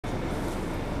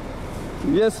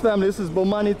Yes, family, this is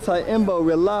Bomani Taimba.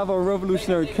 We're live on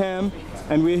Revolutionary Cam,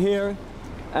 and we're here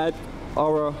at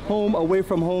our home, away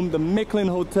from home, the Miklin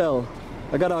Hotel.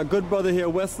 I got our good brother here,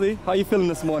 Wesley. How you feeling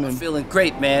this morning? I'm feeling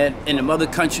great, man. In the mother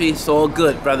country, it's all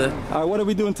good, brother. All right, what are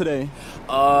we doing today?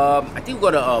 I think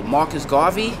we're going to Marcus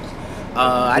Garvey.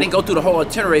 I didn't go through the whole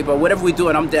itinerary, but whatever we're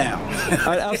doing, I'm down. All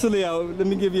right, absolutely. Let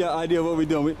me give you an idea of what we're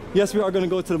doing. Yes, we are going to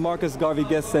go to the Marcus Garvey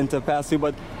Guest Center, Pastor,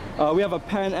 but we have a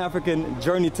Pan-African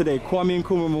journey today. Kwame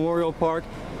Nkrumah Memorial Park,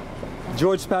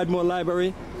 George Padmore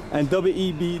Library, and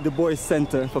W.E.B. Du Bois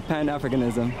Center for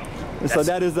Pan-Africanism. So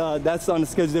that's on the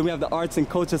schedule. Then we have the Arts and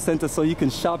Culture Center, so you can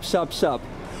shop.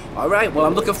 All right, well,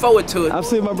 I'm looking forward to it.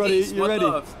 Absolutely, my brother. Peace, you ready?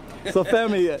 love. So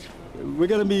family, we're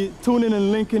going to be tuning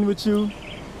and linking with you,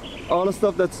 all the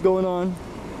stuff that's going on.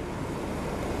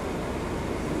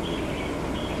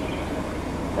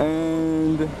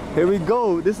 And here we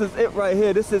go. This is it right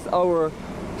here. This is our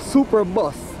super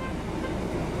bus.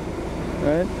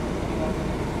 Right?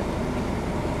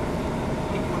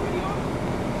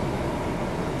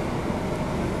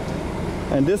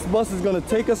 And this bus is going to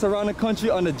take us around the country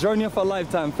on the journey of a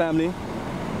lifetime, family.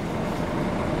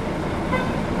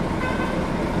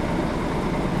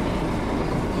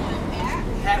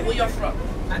 Where you from?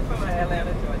 I'm from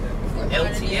Atlanta, Georgia.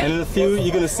 LTN? And in a few, you're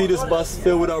going to see this bus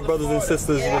filled with our brothers and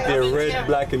sisters with their red,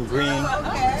 black, and green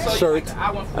shirt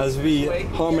as we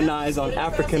harmonize on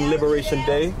African Liberation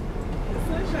Day.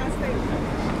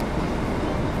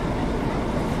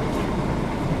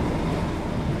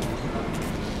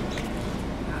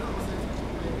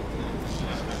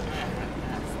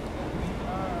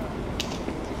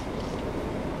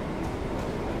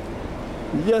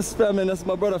 Yes, family, that's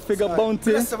my brother Figure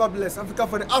Bounty. Bless ever bless. Africa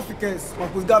for the Africans.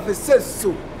 Marcus Garvey says so.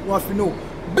 You have to know.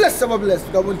 Bless ever bless.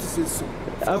 Figure Bounty says so.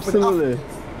 Absolutely.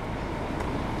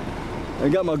 I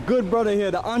got my good brother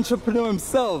here, the entrepreneur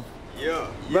himself. Yeah.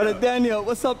 Brother Daniel,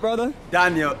 what's up, brother?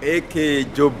 Daniel, aka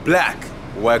Joe Black.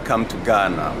 Welcome to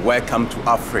Ghana. Welcome to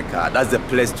Africa. That's the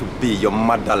place to be. Your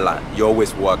motherland. You're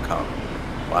always welcome.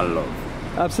 One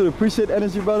love. Absolutely. Appreciate the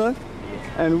energy, brother.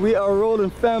 And we are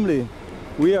rolling, family.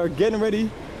 We are getting ready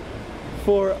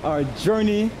for our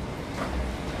journey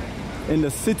in the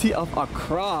city of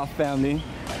Accra, family.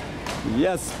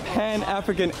 Yes,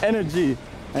 Pan-African energy.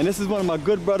 And this is one of my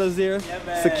good brothers here.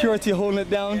 Yeah, security holding it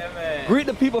down. Yeah, greet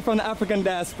the people from the African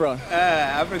diaspora.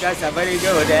 Africans are very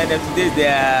good. And today is the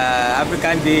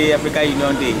African Day, African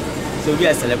Union Day. So we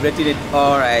are celebrating it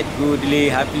all right, goodly,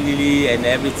 happily, and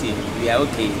everything. We are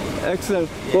okay. Excellent.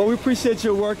 Yeah. Well, we appreciate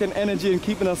your work and energy and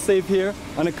keeping us safe here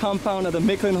on the compound of the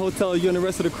Miklin Hotel. You and the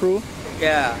rest of the crew.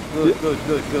 Yeah, good.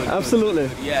 Absolutely.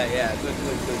 Good. Yeah, good.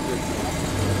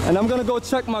 And I'm gonna go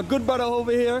check my good brother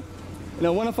over here. You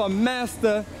know, one of our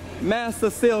master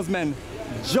salesmen,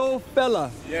 Joe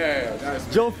Fella. Yeah,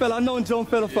 that's Joe Fella. I've known Joe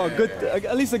Fella for a good,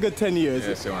 at least a good 10 years.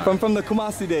 Yeah, so from the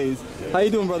Kumasi days. Yeah. How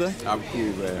you doing, brother? I'm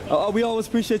cool, man. We always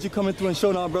appreciate you coming through and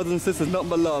showing our brothers and sisters nothing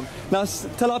but love. Now,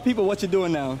 tell our people what you're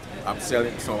doing now. I'm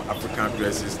selling some African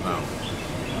dresses now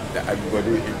that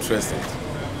everybody is interested.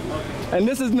 And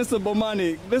this is Mr.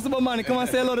 Bomani. Mr. Bomani, come on,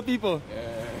 say hello to people.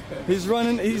 He's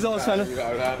running. He's always trying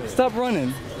to stop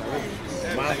running.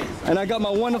 And I got my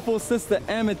wonderful sister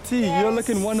Amity. Yes. You're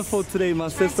looking wonderful today, my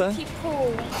sister. Keep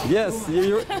cool. Yes,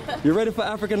 you're ready for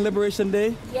African Liberation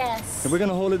Day? Yes. And we're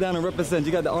gonna hold it down and represent.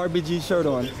 You got the RBG shirt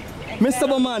on. Mr.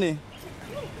 Bomani.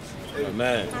 Hey,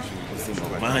 man.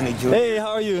 Hey, how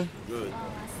are you? Good.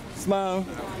 Smile.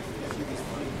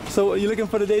 So, are you looking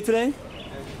for the day today?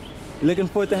 You looking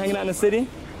forward to hanging out in the city?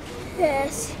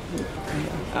 Yes.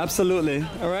 Absolutely.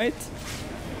 All right.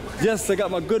 Yes, I got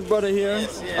my good brother here,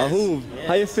 Ahuv. Yes.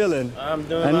 How you feeling? I'm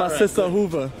doing And my right. sister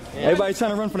Ahuva. Yeah. Everybody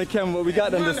trying to run from the camera, but we got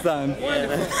them this time.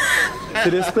 So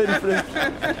they're splitting for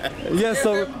the... Yes,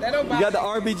 so you got the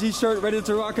RBG shirt ready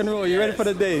to rock and roll. You ready for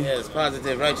the day? Yes,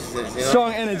 positive righteousness. You know?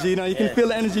 Strong energy, you know, you can feel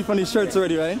the energy from these shirts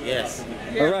already, right? Yes.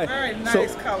 All right. Very nice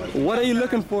So colors. what are you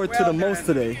looking forward to the most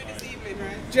today?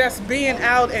 Just being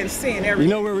out and seeing everything.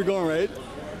 You know where we're going, right?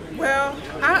 Well,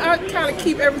 I kind of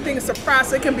keep everything a surprise,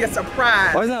 so it can be a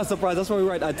surprise. Oh, it's not a surprise. That's why we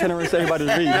write itineraries for everybody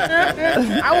to read.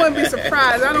 I wouldn't be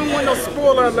surprised. I don't want no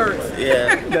spoiler alerts.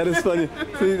 Yeah. That is funny.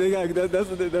 See, they got,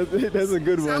 that's a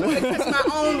good one. That's my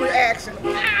own reaction.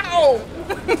 Ow!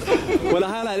 Well, the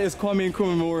highlight is Kwame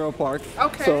Nkrumah Memorial Park.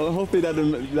 Okay. So hopefully that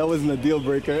wasn't a deal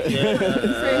breaker.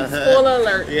 Spoiler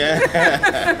alert. Yeah.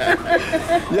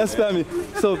 Yes, family.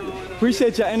 So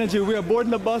appreciate your energy. We are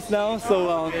boarding the bus now.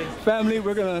 So family,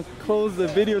 we're gonna close the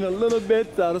video in a little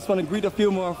bit. I just want to greet a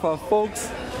few more of our folks,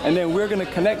 and then we're gonna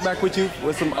connect back with you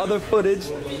with some other footage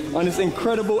on this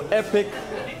incredible, epic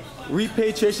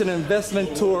repatriation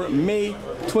investment tour, May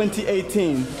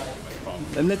 2018.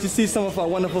 and let you see some of our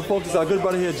wonderful folks. It's our good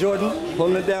brother here, Jordan,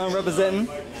 holding it down, representing.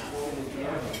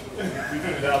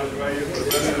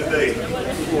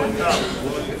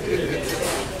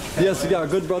 Yes, we got our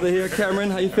good brother here, Cameron.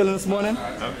 How you feeling this morning?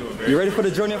 You ready for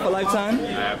the journey of a lifetime?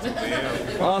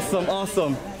 Awesome,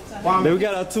 awesome. Then we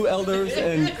got our 2 elders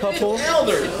and couple.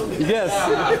 Yes.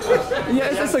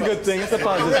 Yeah, it's a good thing. It's a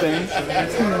positive thing.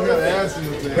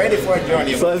 Ready for a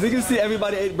journey. So as you can see,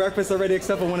 everybody ate breakfast already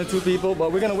except for 1 or 2 people,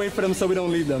 but we're going to wait for them so we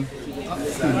don't leave them.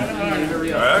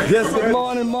 Yes, good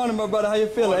morning, morning, my brother. How you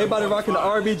feeling? Everybody rocking the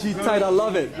RBG tight. I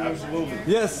love it.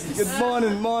 Yes, good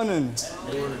morning, morning.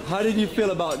 How did you feel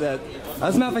about that?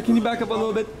 As a matter of fact, can you back up a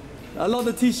little bit? I love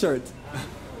the t-shirt.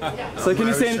 So can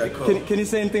you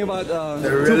say anything about the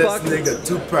realest nigga,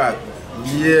 Tupac?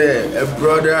 Yeah, a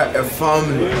brother, a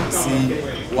family. See,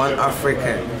 one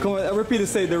African. Come on, repeat it.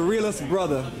 Say the realest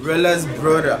brother. Realest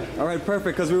brother. All right,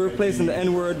 perfect. Because we're replacing the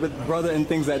N-word with brother and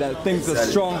things like that. Things of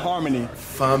strong harmony.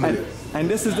 Family. And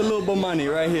this is the little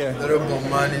Bomani right here. Little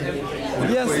Bomani.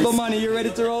 Yes, Bomani, you ready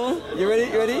to roll? You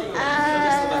ready? You ready?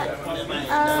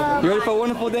 You ready for a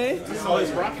wonderful day? Oh,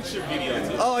 his rocket ship video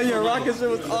too. Oh, your rocket ship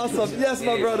was awesome. Yes,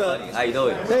 my brother. How you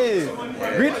doing? Hey,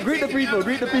 greet the people.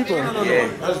 Greet the people. Yeah.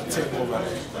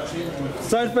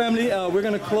 Sorry, family. We're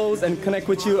gonna close and connect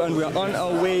with you, and we're on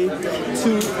our way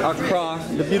to Accra,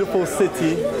 the beautiful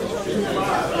city.